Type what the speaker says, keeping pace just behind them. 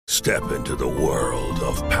Step into the world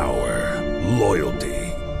of power, loyalty,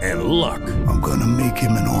 and luck. I'm gonna make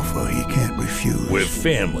him an offer he can't refuse. With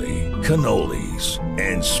family, cannolis,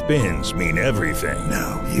 and spins mean everything.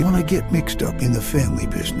 Now, you wanna get mixed up in the family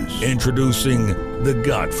business. Introducing The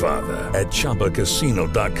Godfather at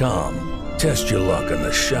ChumbaCasino.com. Test your luck in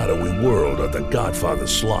the shadowy world of The Godfather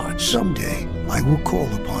slot. Someday, I will call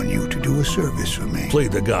upon you to do a service for me. Play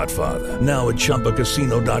The Godfather, now at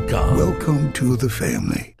ChumbaCasino.com. Welcome to the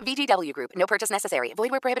family. VGW Group. No purchase necessary. Void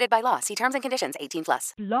where prohibited by law. See terms and conditions.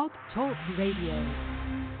 18+. Blog Talk Radio.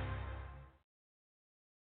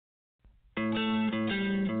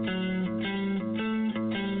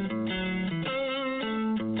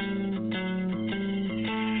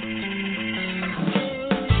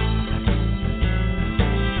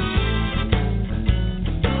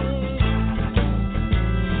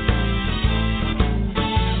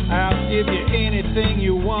 I'll give you anything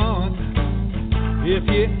you want. If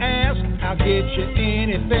you ask, I'll get you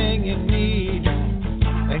anything you need.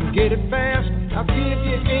 And get it fast, I'll give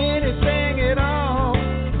you anything at all.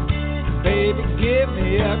 Baby, give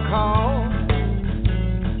me a call.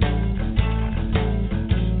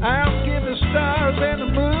 I'll give the stars and the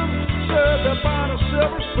moon served up on a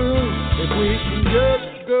silver spoon. If we can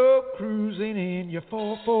just go cruising in your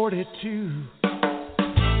 442.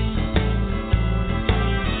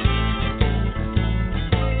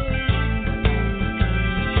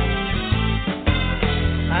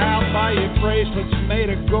 I'll buy you bracelets made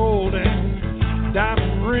of gold and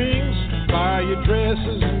diamond rings. Buy you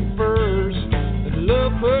dresses and furs and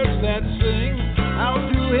lovebirds that sing. I'll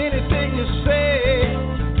do anything you say,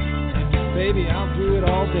 and baby, I'll do it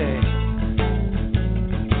all day.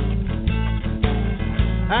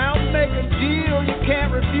 I'll make a deal you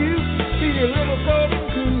can't refuse. Be your little golden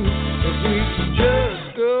goose if we can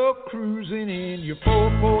just go cruising in your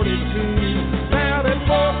 442. Now that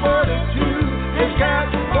 442 has got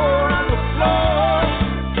four on the floor,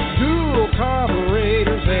 dual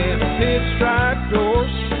carburetors and pinstripe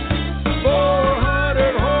doors,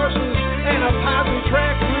 400 horses and a posse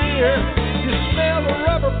track rear. You smell the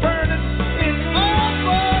rubber burning, it's all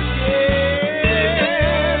for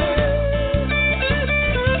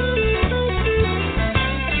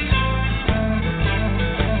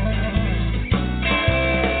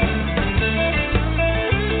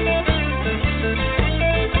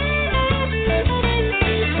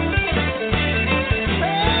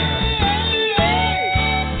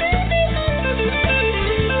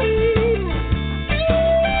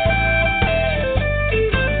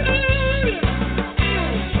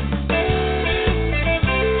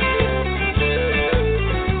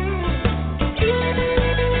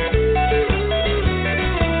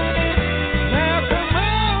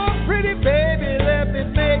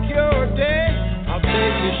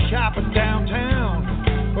shopping downtown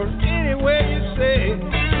or anywhere you say.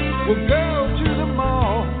 We'll go to the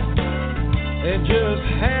mall and just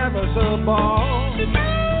have us a ball.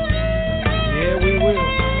 Yeah, we will.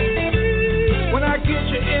 When I get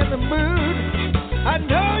you in the mood, I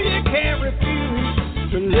know you can't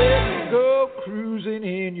refuse to let me go cruising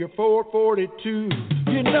in your 442.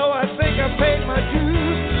 You know I think I paid my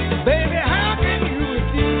dues. Baby, how can you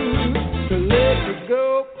refuse to let me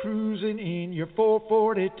go cruising in your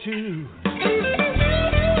 442?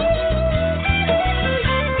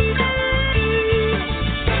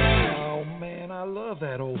 Oh man, I love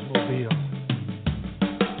that Oldsmobile.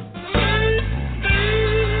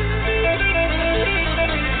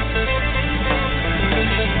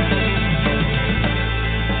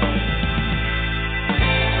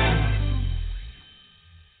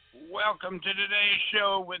 Welcome to today's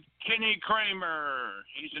show with Kenne Cramer.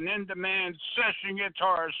 He's an in-demand session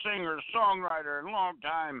guitarist, singer, songwriter, and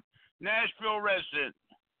longtime Nashville resident.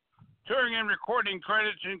 Touring and recording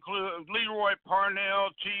credits include Leroy Parnell,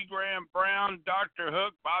 T. Graham Brown, Dr.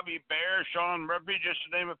 Hook, Bobby Bear, Sean Murphy, just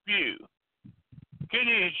to name a few.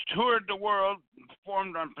 Kenne has toured the world,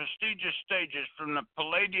 performed on prestigious stages from the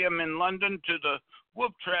Palladium in London to the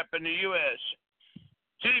Wolf Trap in the U.S.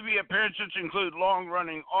 TV appearances include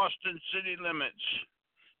long-running Austin City Limits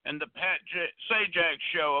and the Pat Sajak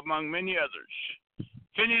Show, among many others.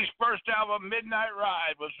 Kenne's first album, Midnight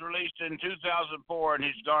Ride, was released in 2004, and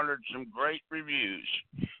he's garnered some great reviews.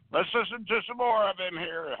 Let's listen to some more of him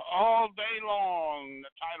here all day long, the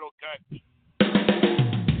title cut.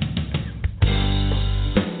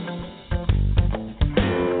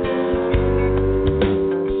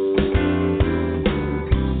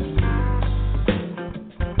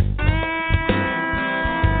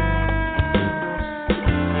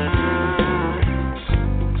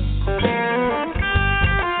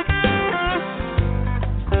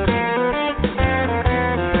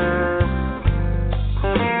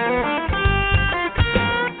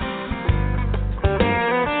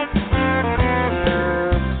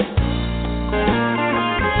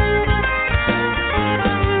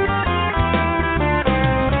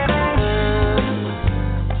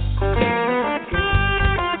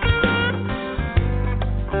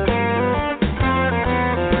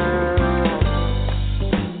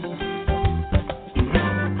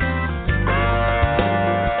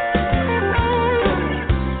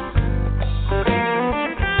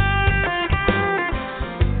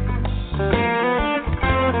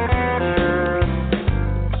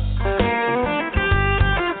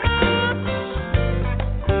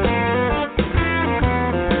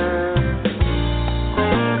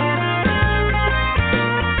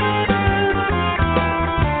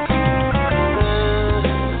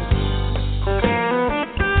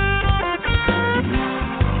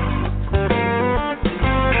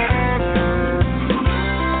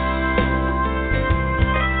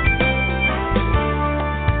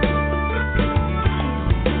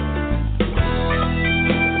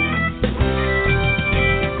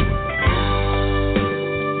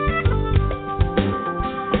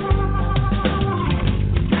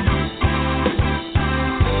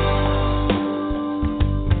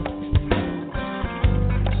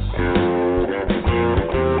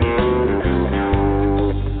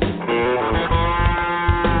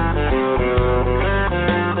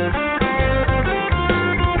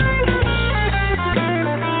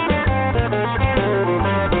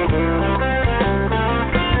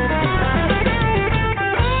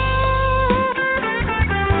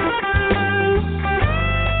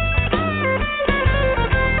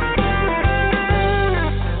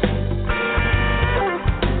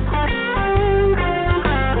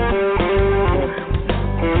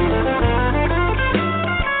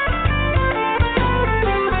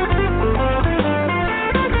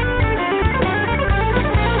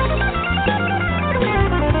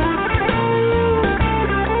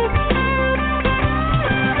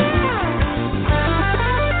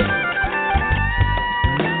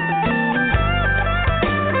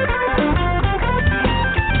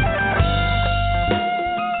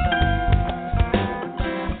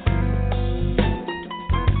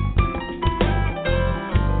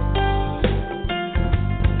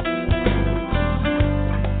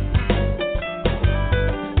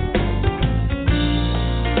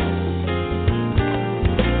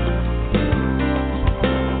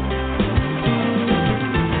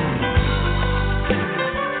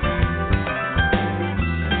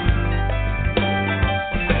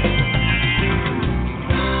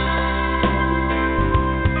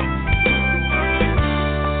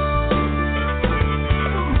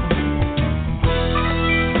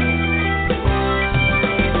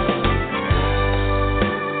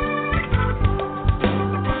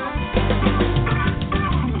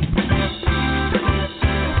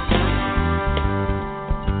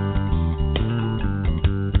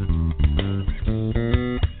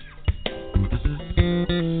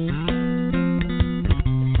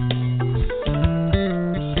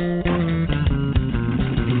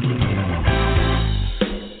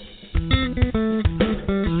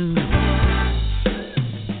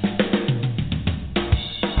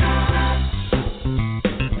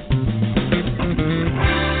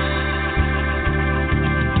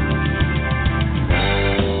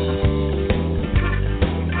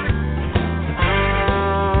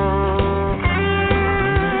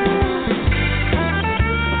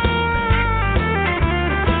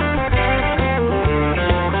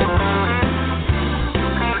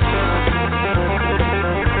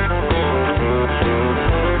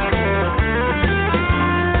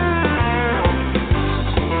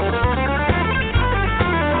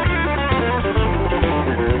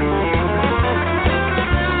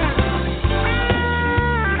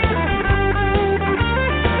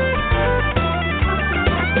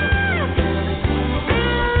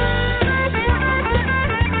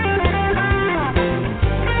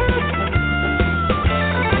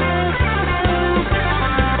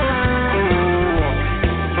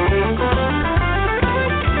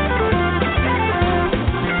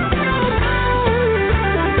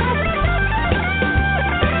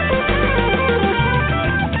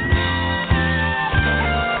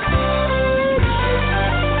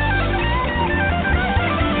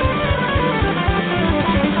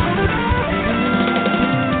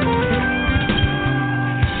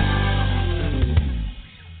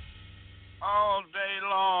 all day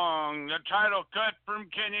long. The title cut from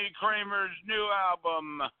Kenne Cramer's new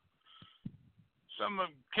album. Some of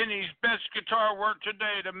Kenny's best guitar work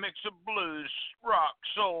today to mix of blues, rock,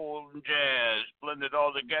 soul, and jazz, blended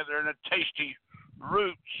all together in a tasty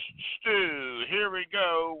roots stew. Here we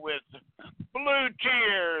go with Blue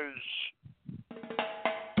Tears.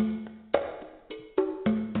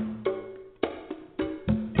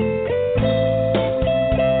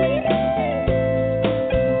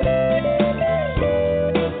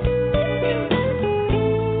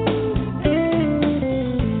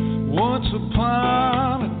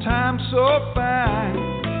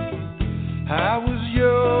 I was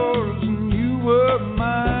yours and you were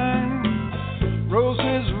mine.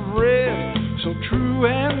 Roses of red, so true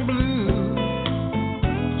and blue.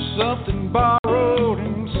 Something borrowed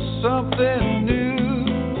and something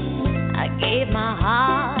new. I gave my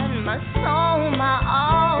heart, my soul, my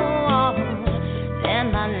all.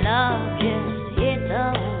 Then my love just hit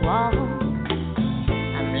the wall.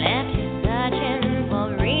 I'm left here searching for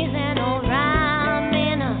reason or rhyme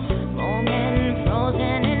in a moment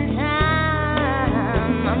frozen in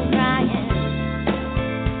time. I'm crying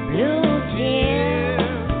blue tears,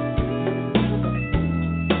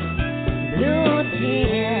 blue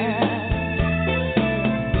tears,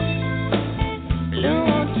 blue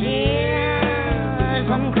tears.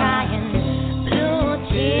 I'm crying blue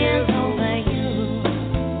tears over you.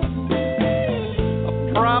 A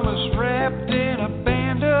promise wrapped in a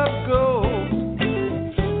band of gold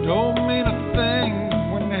don't mean a thing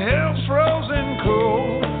when hell's frozen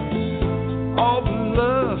cold. All the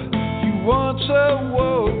love you once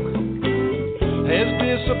awoke has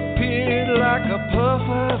disappeared like a puff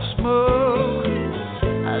of smoke.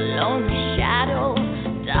 A lonely shadow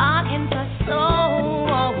darkens my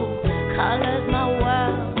soul, colors my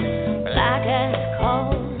world black as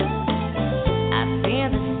coal. I fear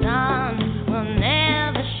the sun will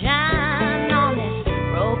never shine on this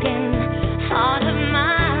broken heart of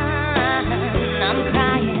mine. I'm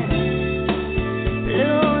crying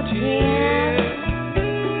blue tears,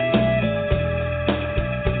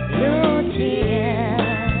 blue tears,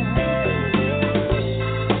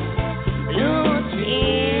 blue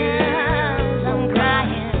tears. I'm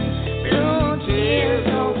crying blue tears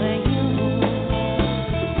over you.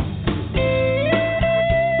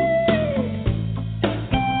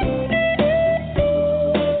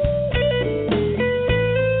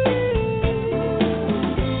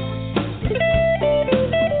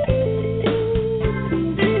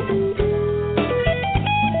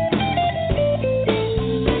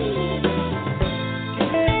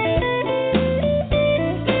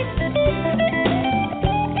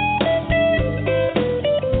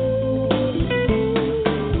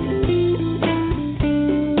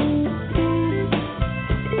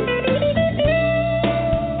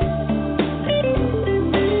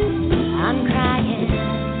 I'm crying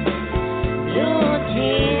blue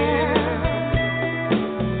tears,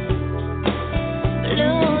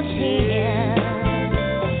 blue tears,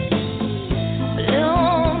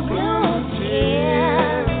 blue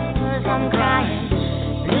tears. I'm crying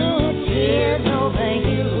blue tears over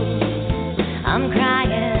you. I'm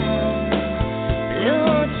crying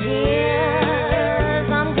blue tears.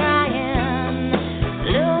 I'm crying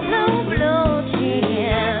blue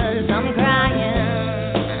tears. I'm crying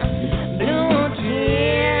blue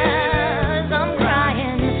tears. I'm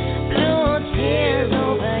crying blue tears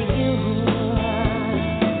over you.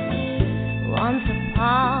 Once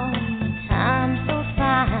upon a time so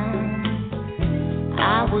fine, I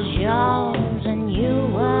was yours and you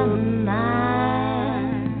were mine.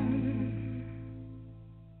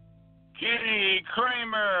 Kenne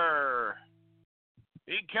Cramer.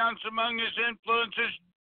 He counts among his influences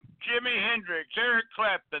Jimi Hendrix, Eric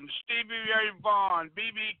Clapton, Stevie Ray Vaughan,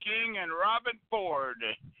 B.B. King, and Robin Ford.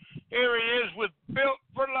 Here he is with Built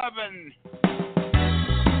for Lovin'.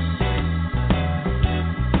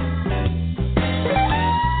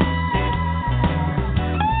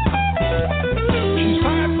 She's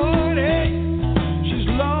 5'8", she's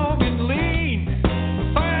long and lean, the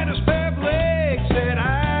finest pair of legs that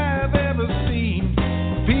I've ever seen.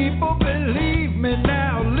 People believe me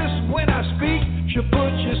now, listen when I speak. She'll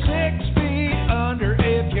put you 6 feet under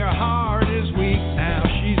if your heart is weak. Now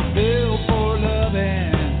she's built for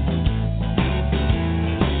loving.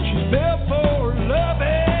 She's built for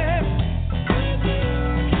loving.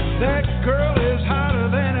 That girl is hotter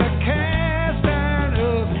than a cast iron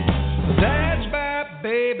oven. That's my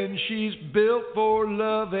baby, and she's built for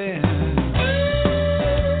loving.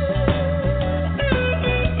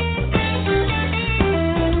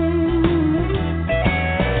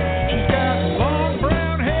 She's got long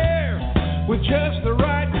brown hair with just the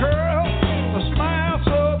right curl.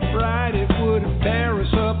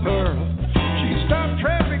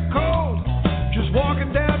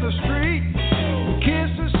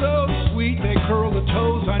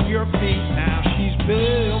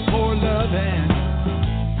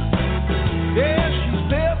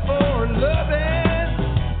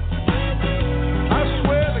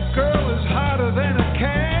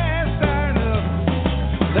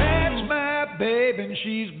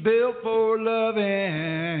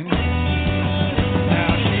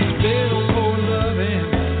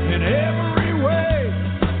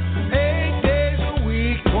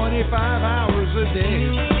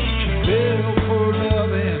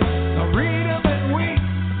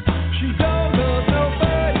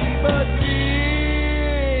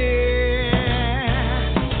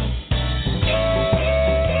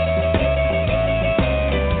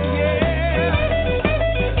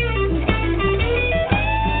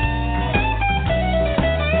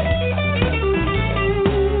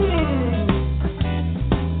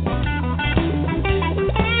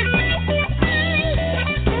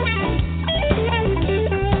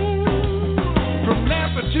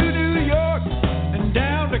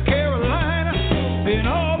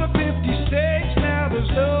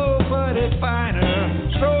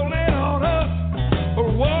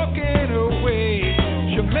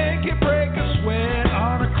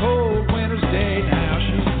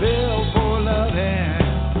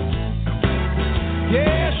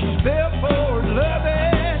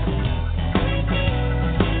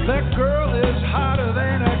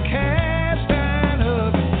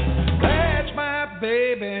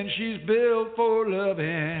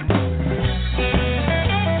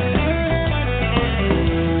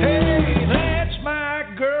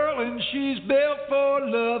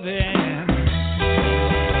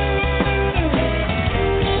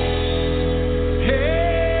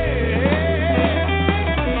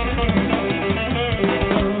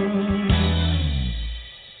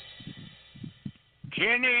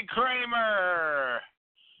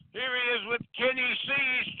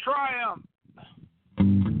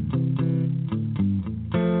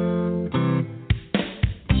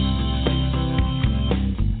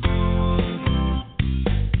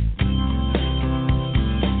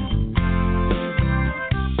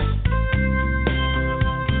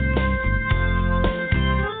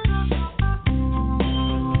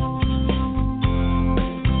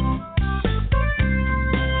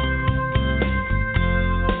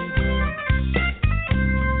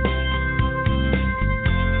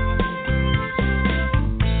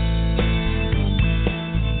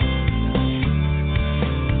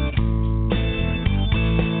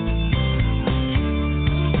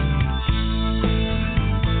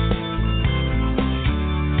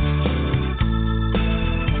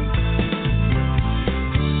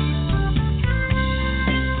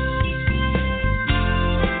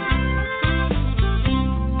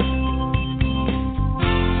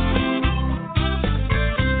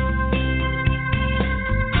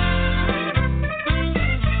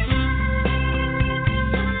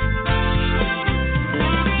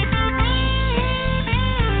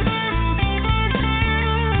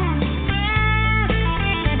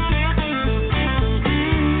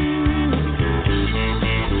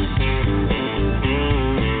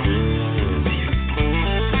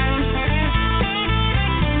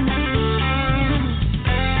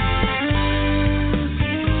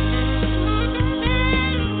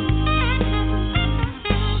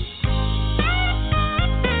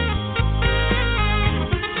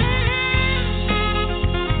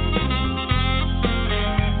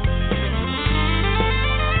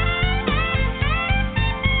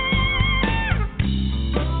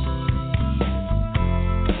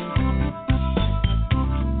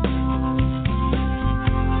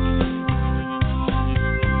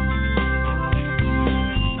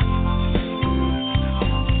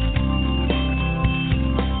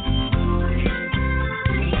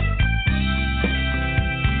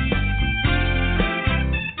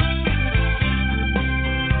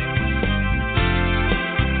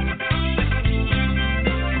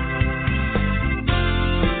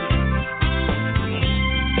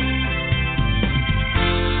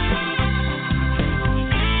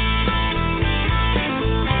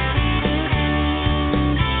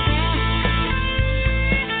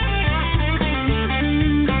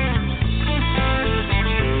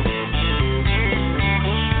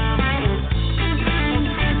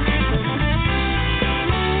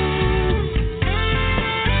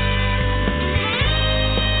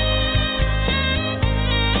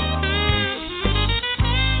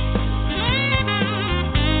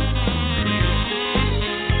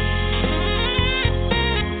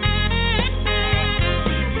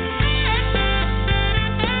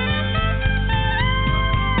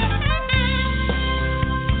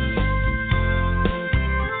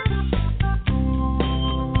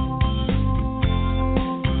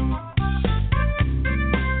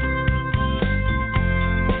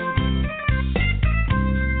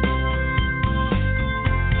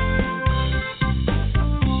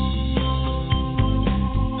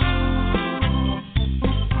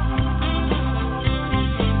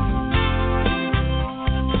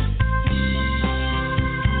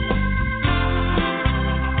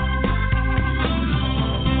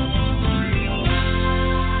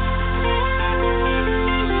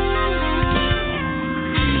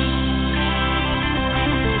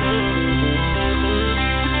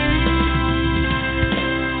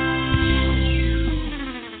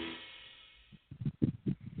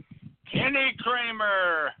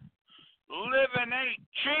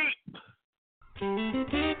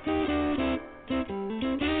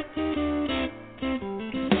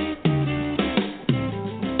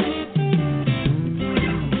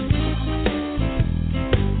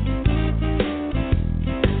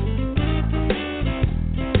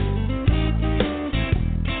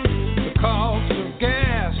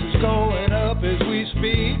 going up as we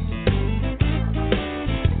speak.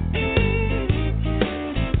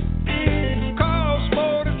 Costs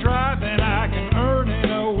more to drive than I can earn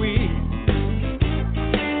in a week.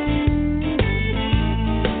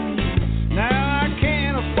 Now I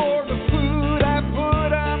can't afford the food I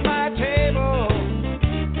put on my table.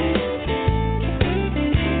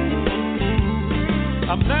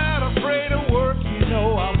 I'm not afraid of work, you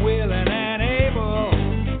know I'm willing and able.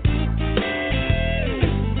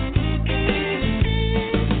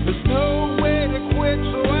 There's no way to quit,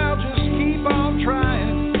 so I'll just keep on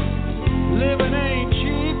trying. Living ain't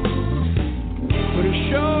cheap, but it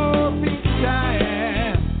sure beats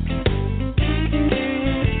dying.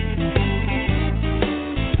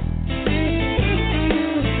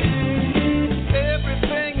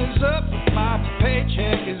 Everything is up, but my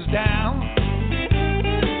paycheck is down.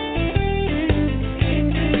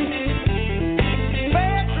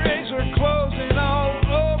 Factories are closing all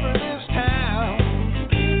over this town.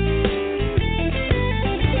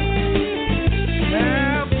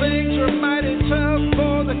 Now things are mighty tough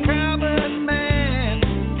for the common man.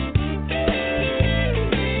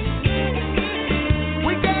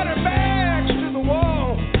 We got our backs to the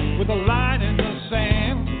wall with a line in the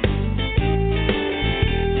sand.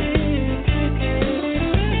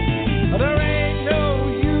 There ain't no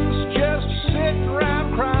use just sitting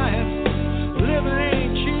around crying. Living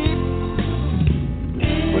ain't cheap,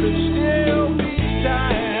 but it still beats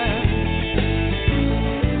dying.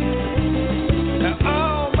 Now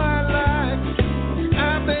all my life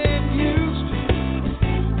I've been used,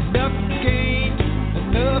 nothing gained and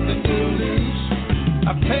nothing to lose.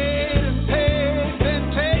 I've paid and paid, been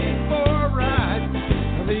taken for a ride,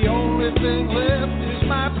 and the only thing left is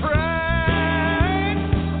my pride.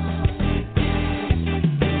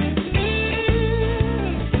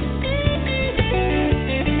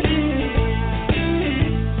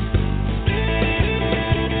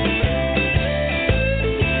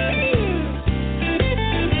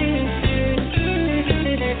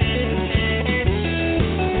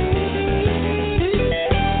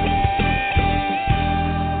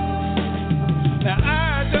 Now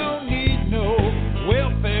I don't need no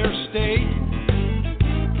welfare state,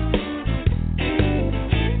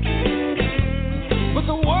 but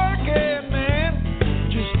the working man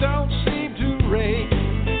just don't seem to rate.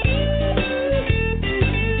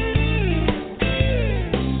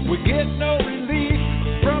 We get no relief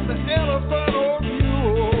from the elephant or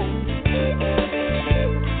mule.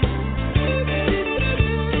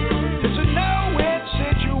 It's a no-win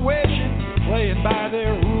situation, playing by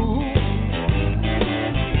their rules.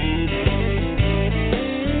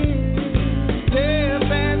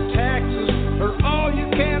 Death and taxes are all you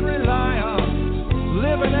can rely on.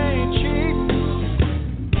 Living ain't cheap,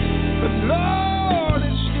 but Lord,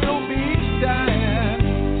 it still beats dying.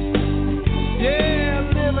 Yeah,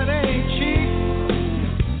 living ain't cheap,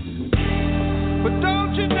 but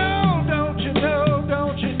don't you know, don't you know,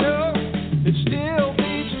 don't you know, it still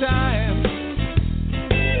beats dying.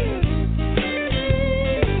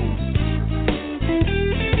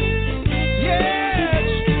 Yeah, it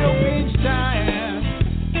still beats dying.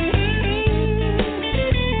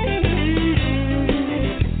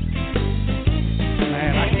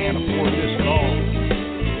 Man, I can't afford this at all.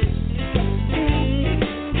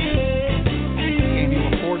 Can't even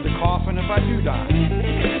afford the coffin if I do die.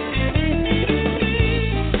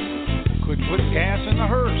 Couldn't put gas in the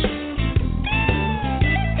hearse.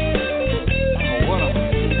 Oh, what a...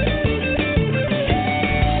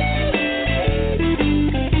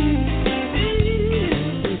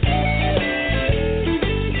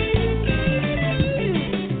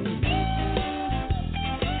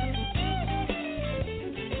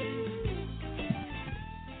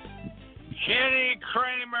 Kenne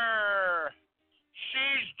Cramer,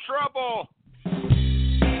 she's trouble.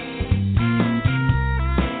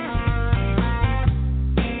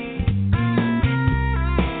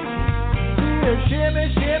 Yeah, shimmy,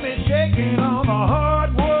 shimmy, shaking on the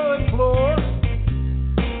hardwood floor.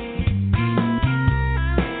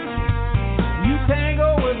 You tango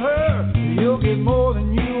with her, you'll get more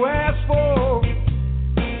than you ask for.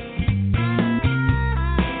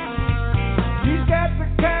 She's got the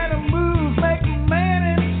kind of moves make a man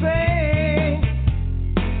insane.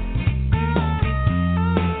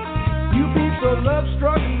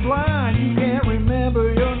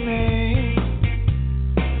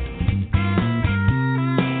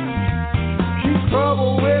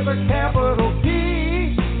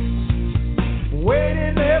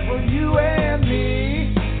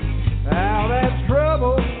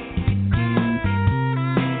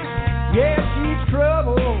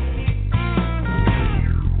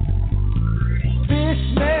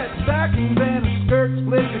 stockings and a skirt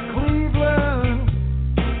split to Cleveland.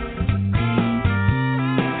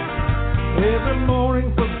 Every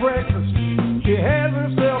morning for breakfast, she has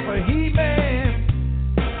herself a He-Man.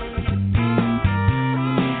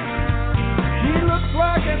 She looks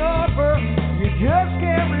like an offer you just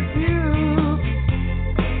can't refuse.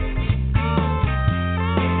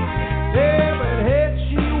 Yeah, but head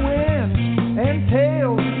she wins and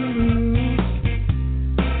tails she loses.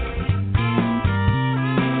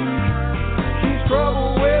 She's trouble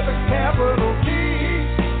with a capital T,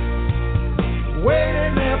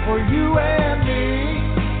 waiting there for you and me.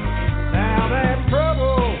 Now that's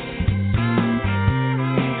trouble.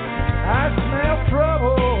 I smell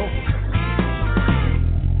trouble.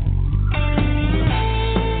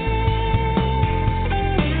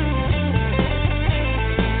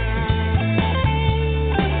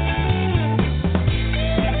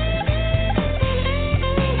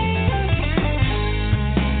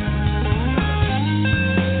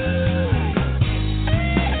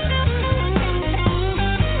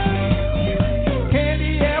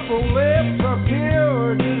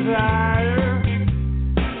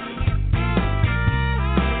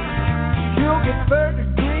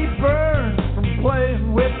 Third-degree burns from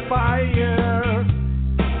playing with fire.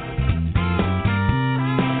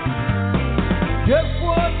 Just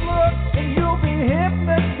one look and you'll be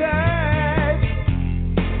hypnotized.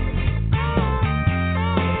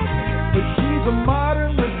 But she's a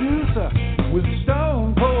modern Medusa with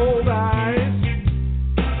stone-cold eyes.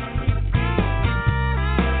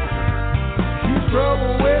 She's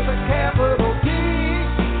trouble with a capital T,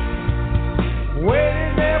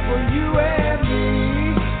 waiting there for you and me.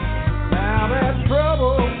 Now that's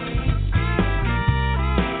trouble.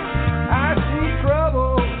 I see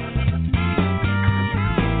trouble.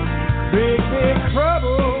 Big, big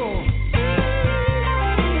trouble.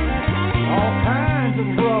 All kinds of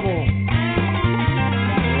trouble.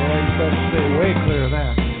 Yeah, you better stay way clear of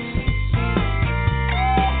that.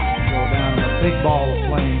 Go down in a big ball of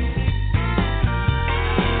flame.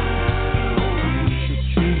 She'll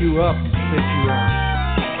chew you up and spit you out.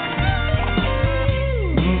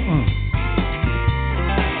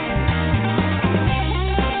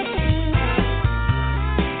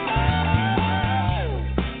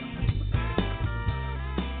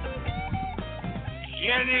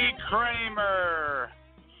 Kenne Cramer.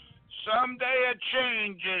 Someday a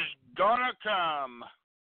change is gonna come.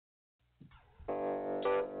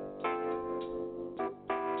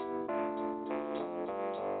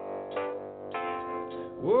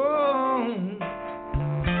 Whoa.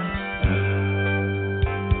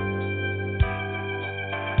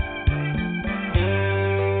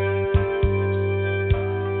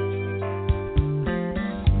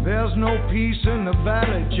 There's no peace in the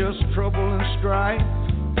valley, just trouble and strife.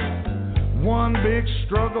 One big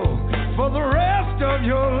struggle for the rest of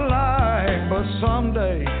your life. But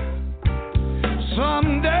someday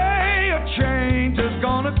a change is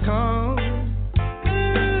gonna come.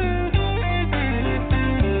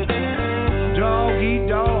 Dog eat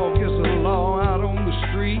dog is the law out on the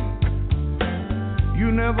street.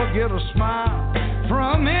 You never get a smile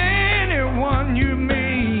from anyone you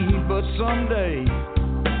meet. But someday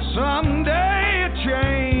a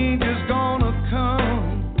change is gonna come.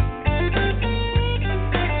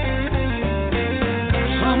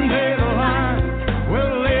 Someday the lion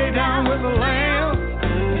will lay down with the lamb,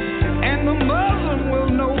 and the Muslim will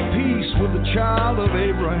know peace with the child of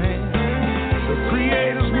Abraham. The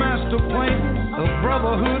Creator's master plan of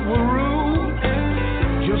brotherhood will rule.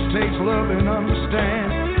 Just takes love and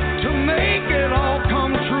understanding to make it all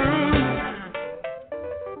come true.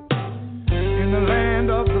 In the land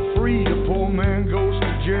of the free, the poor man goes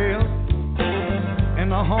to jail. In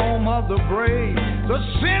the home of the brave, the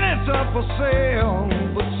Senate's up for sale.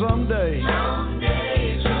 But someday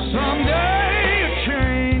a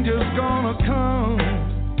change is gonna come.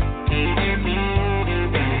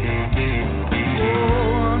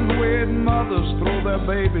 Oh, unwed mothers throw their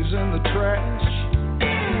babies in the trash.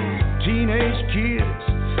 Teenage kids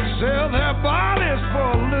sell their bodies for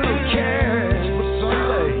a little cash. But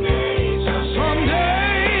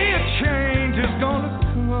someday a change is gonna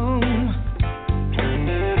come.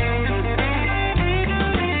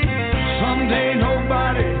 Someday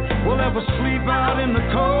nobody will ever sleep out in the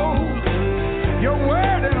cold. Your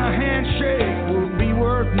word and a handshake will be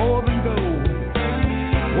worth more than gold.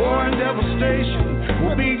 War and devastation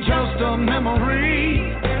will be just a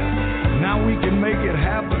memory. Now we can make it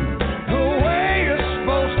happen the way it's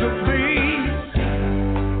supposed to be.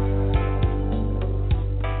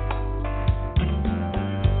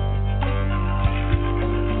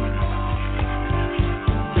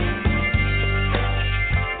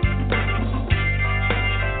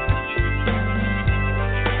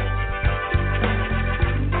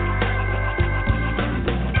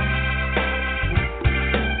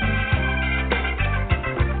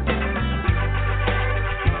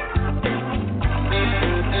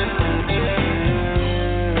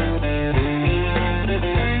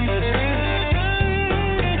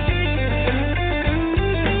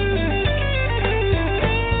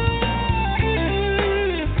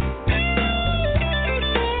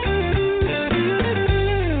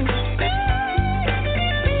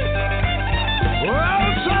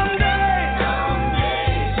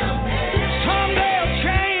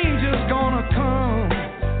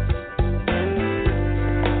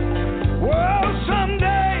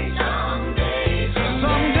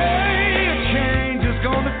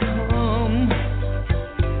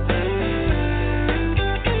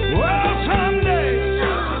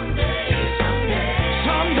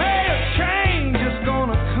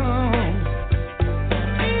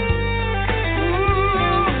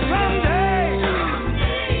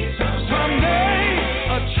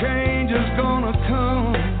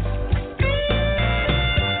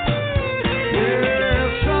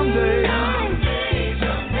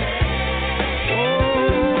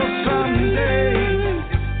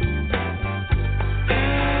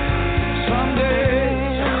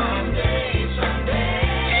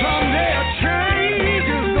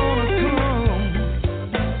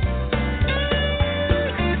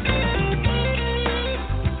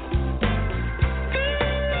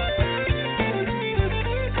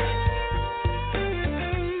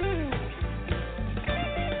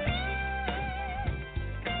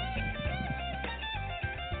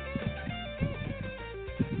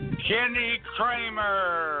 Kenne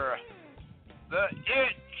Cramer, The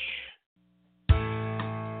Itch.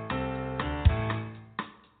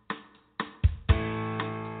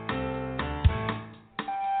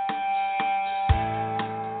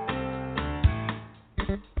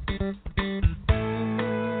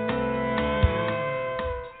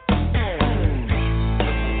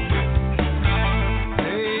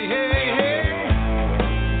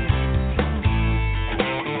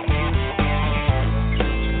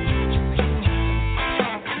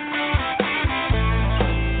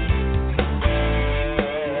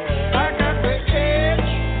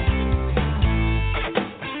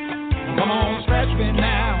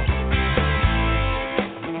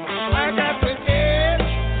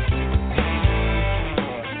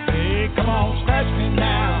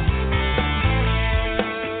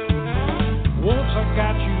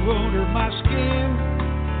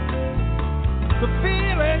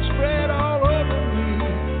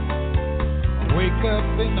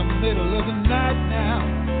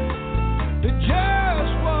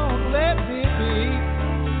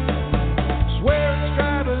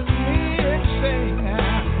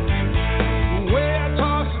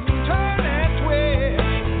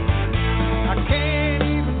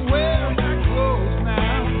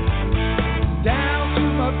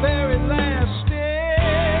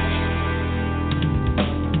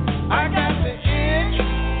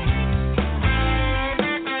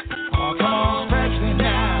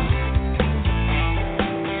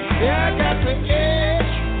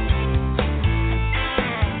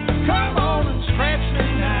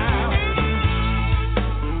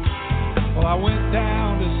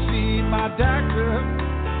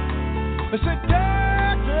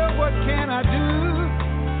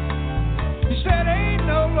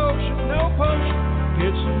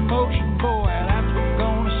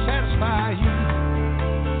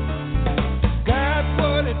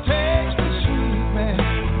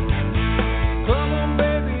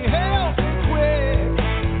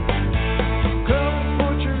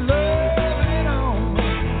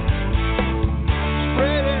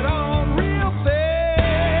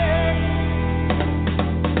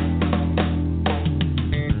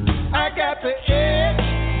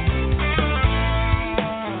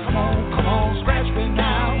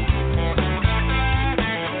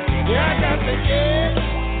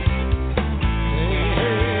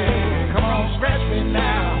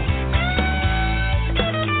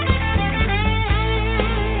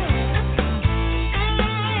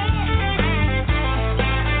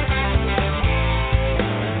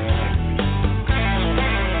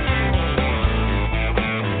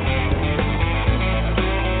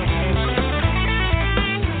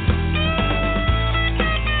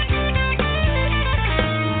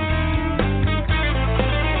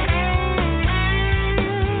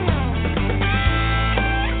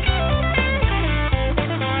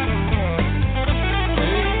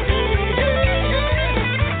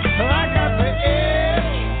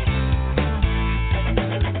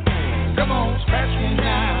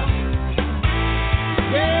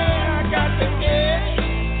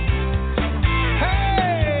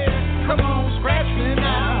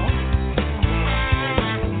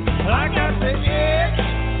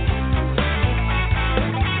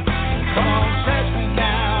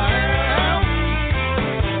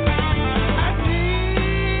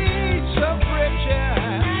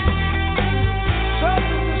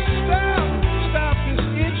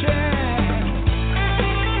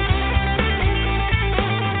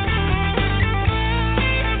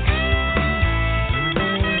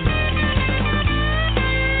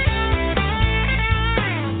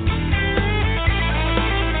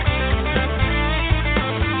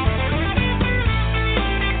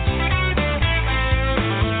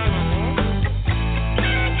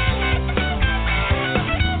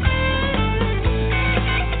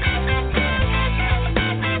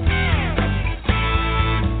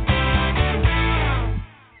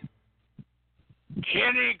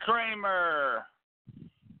 Kenne Cramer.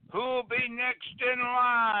 Who'll be next in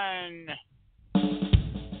line?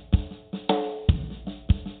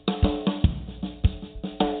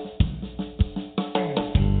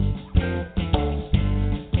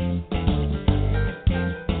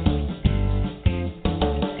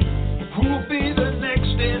 Who'll be the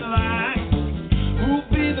next in line? Who'll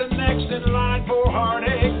be the next in line for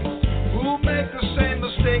heartache? Who'll make the same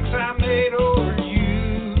mistakes I made over you?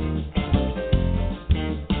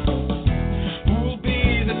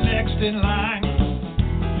 In line,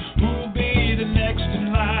 who'll be the next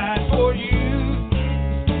in line for you?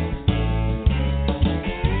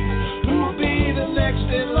 Who'll be the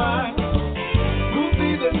next in line? Who'll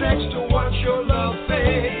be the next to watch your love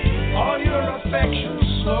fade? All your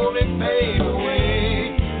affections slowly fade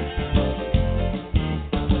away.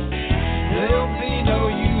 There'll be no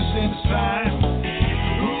use in sight.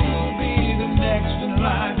 Who'll be the next in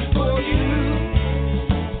line for you?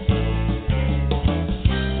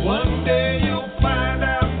 One day you'll find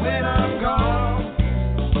out when I'm gone.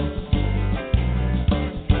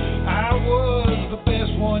 I was the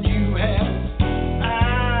best one you had.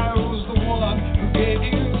 I was the one who gave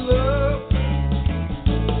you love.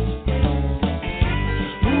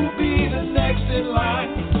 Who'll be the next in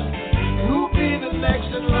line? Who'll be the next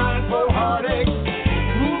in line for heartache?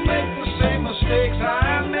 Who'll make the same mistakes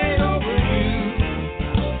I made over you?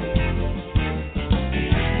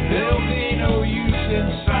 There'll be no use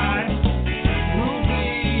inside. Who'll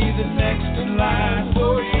be the next in line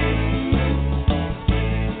for you?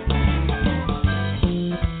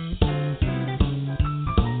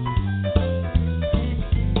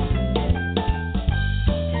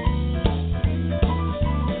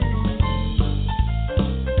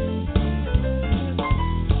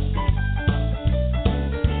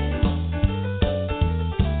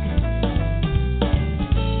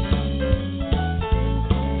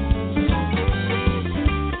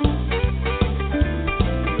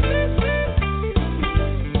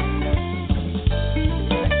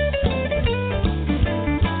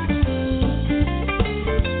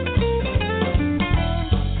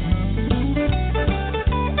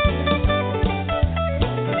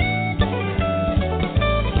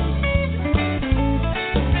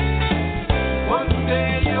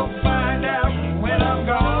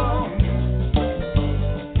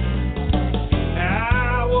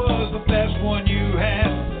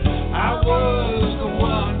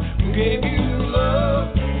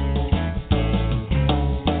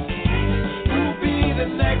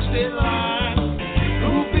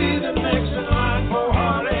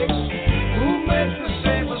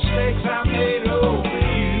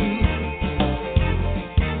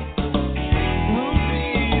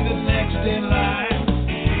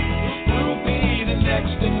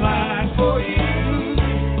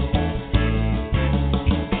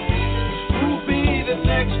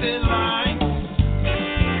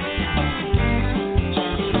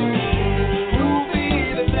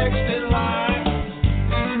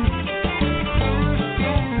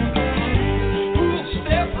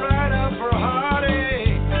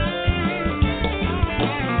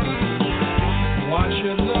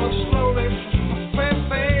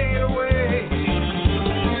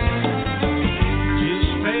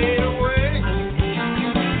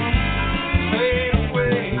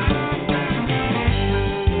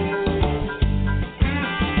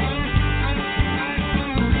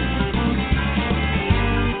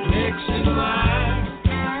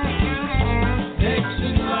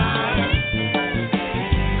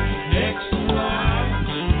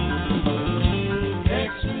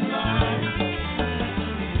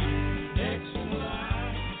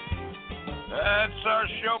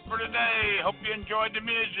 Enjoyed the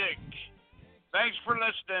music. Thanks for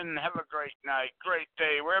listening. Have a great night, great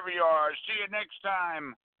day, wherever you are. See you next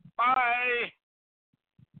time. Bye.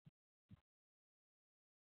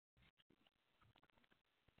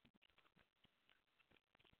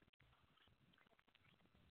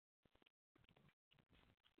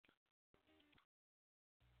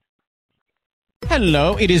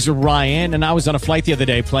 Hello, it is Ryan, and I was on a flight the other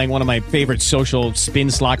day playing one of my favorite social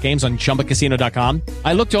spin slot games on ChumbaCasino.com.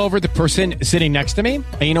 I looked over at the person sitting next to me,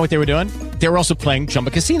 and you know what they were doing? They were also playing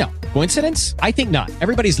Chumba Casino. Coincidence? I think not.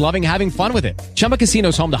 Everybody's loving having fun with it. Chumba Casino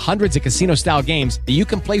is home to hundreds of casino-style games that you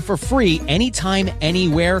can play for free anytime,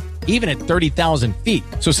 anywhere, even at 30,000 feet.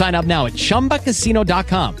 So sign up now at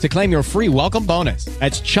ChumbaCasino.com to claim your free welcome bonus.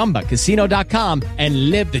 That's ChumbaCasino.com and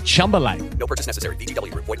live the Chumba life. No purchase necessary.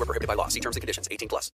 VGW. Void where prohibited by law. See terms and conditions. 18+.